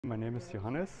My name is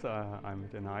Johannes, I'm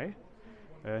at NI,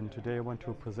 and today I want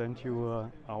to present you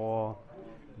our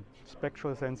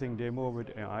spectral sensing demo with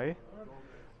AI.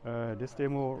 This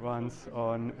demo runs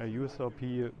on a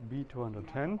USRP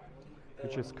B210,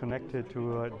 which is connected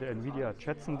to the NVIDIA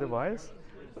Jetson device.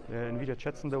 The NVIDIA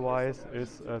Jetson device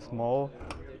is a small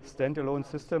standalone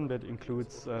system that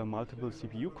includes multiple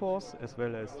CPU cores as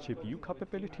well as GPU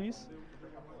capabilities.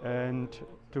 And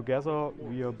together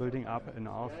we are building up an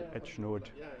RF edge node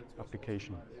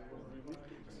application.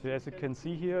 So as you can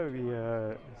see here, we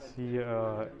see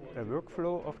a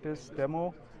workflow of this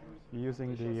demo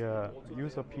using the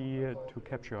USRP to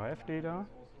capture RF data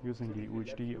using the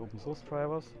UHD open source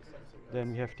drivers.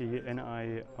 Then we have the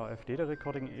NI RF data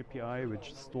recording API,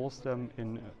 which stores them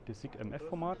in the SIG-MF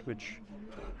format, which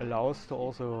allows to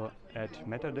also add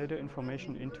metadata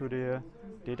information into the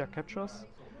data captures.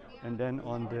 And then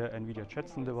on the NVIDIA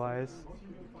Jetson device,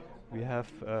 we have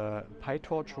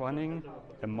PyTorch running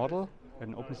a model,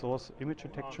 an open source image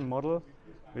detection model,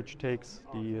 which takes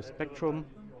the spectrum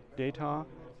data,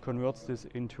 converts this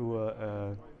into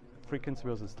a frequency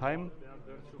versus time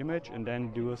image, and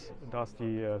then does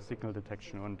the signal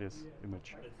detection on this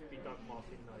image.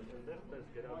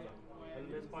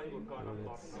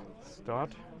 Let's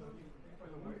start.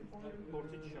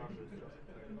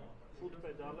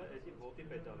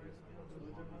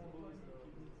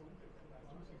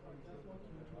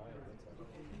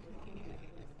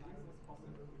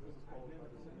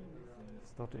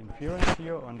 Start the inference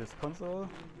here on this console,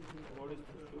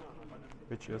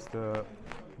 which is the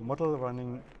model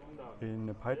running in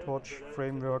the PyTorch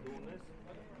framework,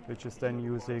 which is then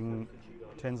using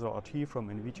TensorRT from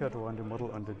NVIDIA to run the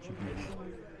model on the GPU.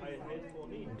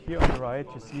 And here on the right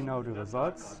you see now the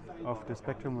results of the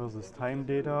spectrum versus time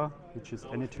data, which is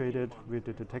annotated with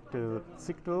the detected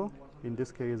signal. In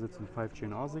this case it's a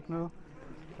 5GNR signal,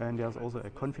 and there's also a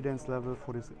confidence level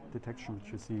for this detection,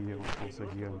 which you see also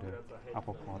here in the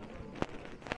upper part.